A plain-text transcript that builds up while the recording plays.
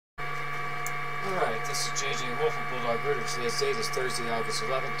Alright, this is JJ Wolf of Bulldog Rooter. Today's date is Thursday, August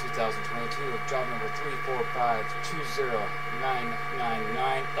 11th, 2022. Job number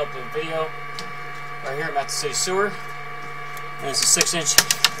 345-20999. Upload video right here. I'm at the city sewer. And it's a 6-inch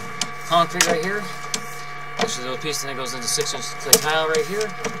concrete right here. Actually, a little piece that goes into 6-inch clay tile right here.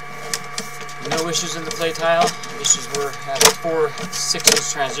 No issues in the clay tile. Issues were at a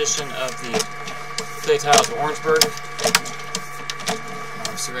 4-6-inch transition of the clay tile to Orangeburg.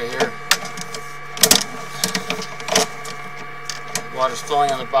 See right here. Water's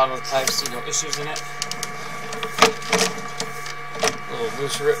flowing on the bottom of the pipe, see no issues in it. A little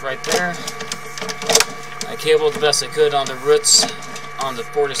loose root right there. I cabled the best I could on the roots on the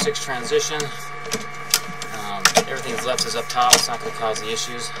 4 to 6 transition. Everything left is up top, it's not going to cause the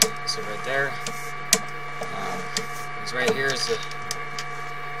issues. So right there. It's right here is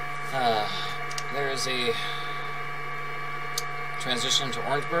there is a transition to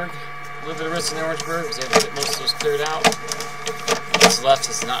Orangeburg. A little bit of roots in the Orangeburg, was able to get most of those cleared out. What's left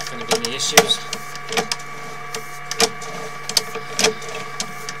is not going to be any issues.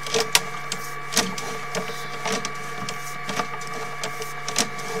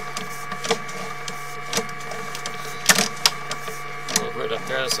 A little root up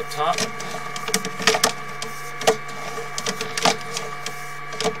there that's up top.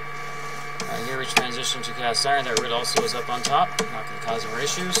 Right here we transition to cast iron. That root also is up on top. Not going to cause more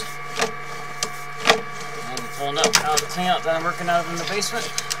issues. Pulling up out of the cleanout that I'm working out of in the basement,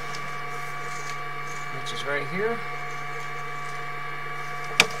 which is right here.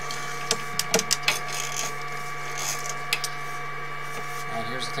 And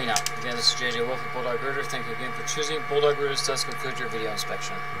here's the cleanout. Again, this is JJ Wolf of Bulldog Rooter. Thank you again for choosing Bulldog Rooters. Does conclude your video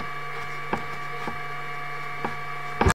inspection.